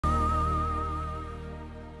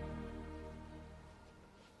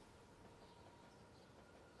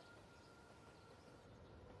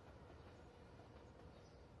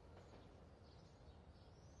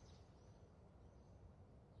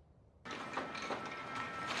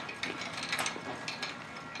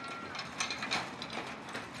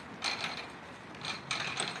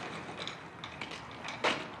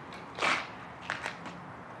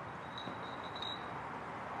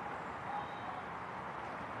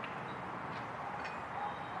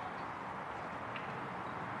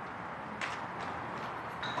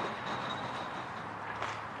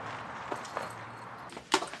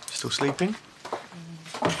Still sleeping?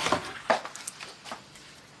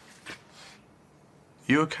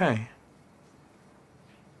 You okay?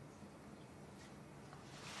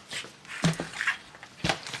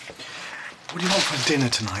 What do you want for dinner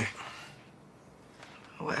tonight?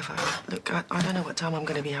 Whatever. Look, I don't know what time I'm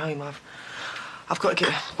going to be home. I've got to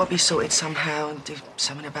get Bobby sorted somehow and do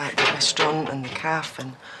something about the restaurant and the cafe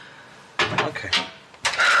and... OK.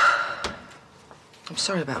 I'm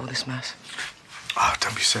sorry about all this mess. Oh,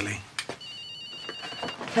 don't be silly.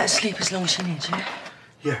 Let her sleep as long as she needs, yeah?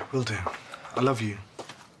 Yeah, will do. I love you.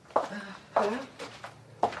 Hello?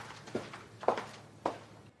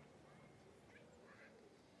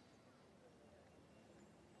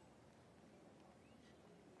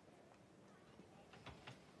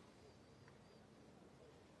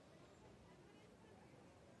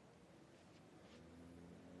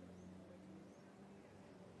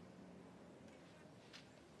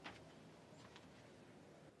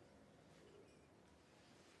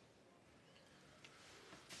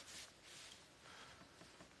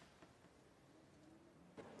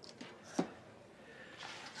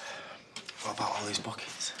 What about all these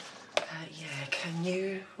bookings? Yeah, can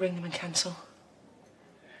you ring them and cancel?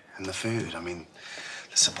 And the food, I mean,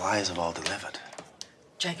 the suppliers have all delivered.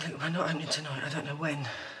 Jake, look, we're not opening tonight. I don't know when.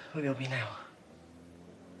 We will be now.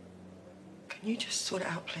 Can you just sort it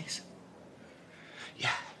out, please?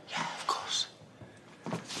 Yeah, of course.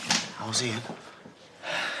 How's Ian?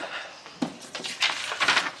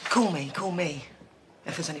 Call me,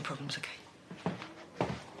 if there's any problems, okay?